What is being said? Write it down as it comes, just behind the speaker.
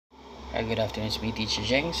Good afternoon, it's me, Teacher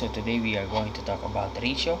Jeng. So today we are going to talk about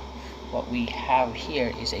ratio. What we have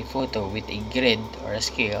here is a photo with a grid or a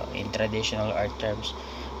scale in traditional art terms.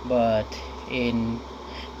 But in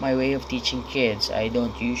my way of teaching kids, I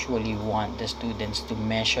don't usually want the students to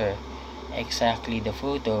measure exactly the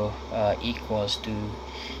photo equals to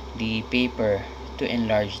the paper to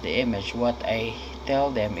enlarge the image. What I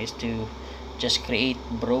tell them is to just create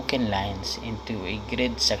broken lines into a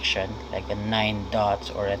grid section like a 9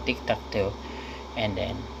 dots or a tic-tac-toe, and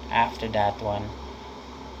then after that one,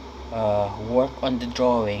 work on the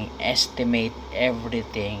drawing, estimate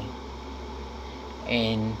everything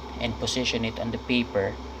and position it on the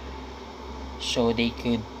paper so they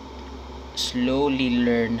could slowly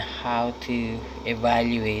learn how to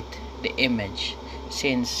evaluate the image.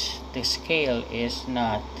 Since the scale is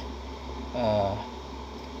not uh,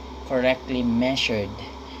 correctly measured,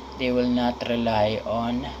 they will not rely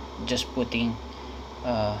on just putting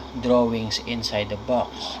drawings inside the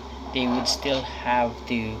box. They would still have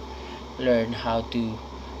to learn how to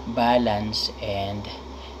balance and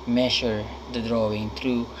measure the drawing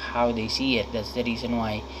through how they see it. That's the reason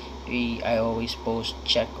why I always post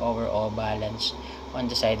check overall balance on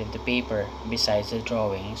the side of the paper besides the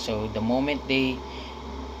drawing. So the moment they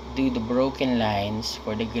do the broken lines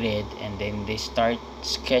for the grid and then they start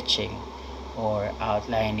sketching or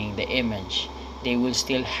outlining the image, they will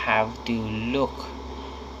still have to look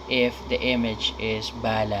if the image is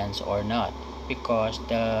balanced or not, because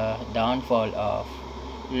the downfall of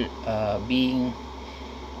being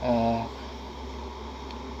uh,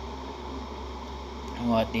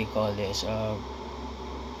 what do you call this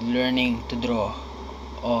learning to draw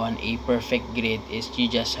on a perfect grid is you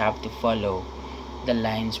just have to follow the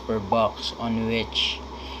lines per box, on which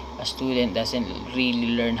a student doesn't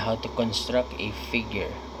really learn how to construct a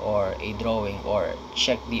figure or a drawing or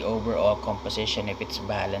check the overall composition if it's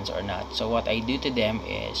balanced or not. So what I do to them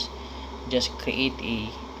is just create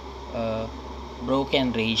a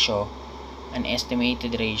broken ratio, an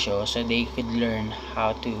estimated ratio, so they could learn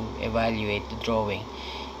how to evaluate the drawing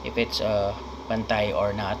if it's pantay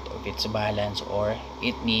or not, if it's balanced or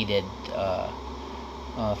it needed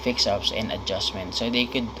fix-ups and adjustments. So they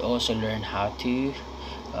could also learn how to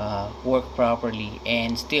work properly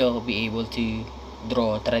and still be able to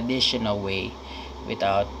draw traditional way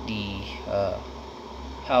without the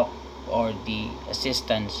help or the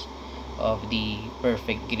assistance of the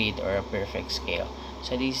perfect grid or a perfect scale.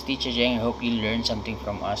 So this is Teacher Jeng. I hope you learned something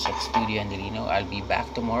from us at Studio Angelino. I'll be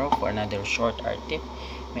back tomorrow for another short art tip.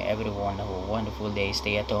 May everyone have a wonderful day.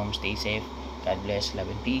 Stay at home, stay safe. God bless, love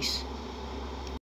and peace.